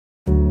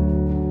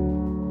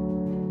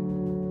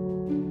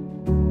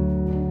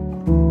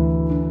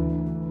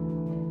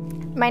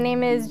My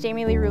name is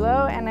Jamie Lee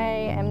Rouleau and I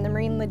am the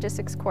Marine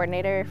Logistics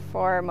Coordinator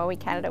for Mowi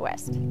Canada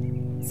West.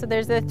 So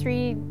there's the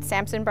 3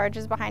 salmon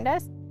barges behind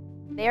us.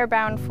 They are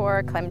bound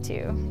for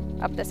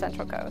Klemtu up the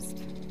Central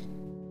Coast.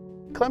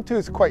 Klemtu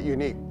is quite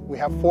unique. We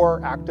have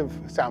 4 active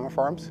salmon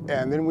farms,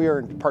 and then we are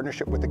in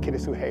partnership with the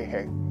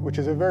Kitasoo, which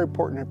is a very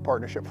important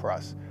partnership for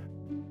us.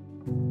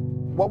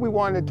 What we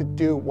wanted to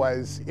do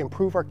was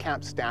improve our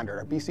camp standard,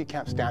 our BC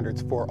camp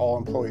standards for all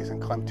employees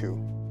in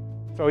Klemtu.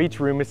 So each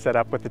room is set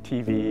up with a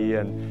TV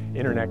and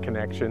internet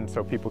connection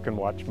so people can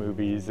watch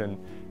movies and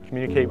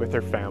communicate with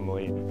their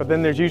family. But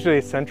then there's usually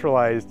a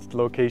centralized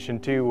location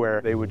too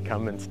where they would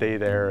come and stay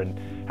there and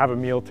have a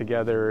meal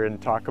together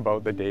and talk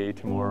about the day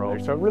tomorrow.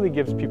 So it really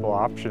gives people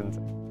options.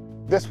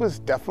 This was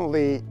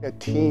definitely a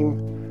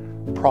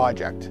team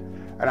project,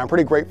 and I'm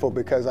pretty grateful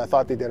because I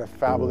thought they did a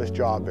fabulous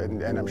job,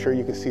 and I'm sure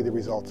you can see the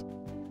results.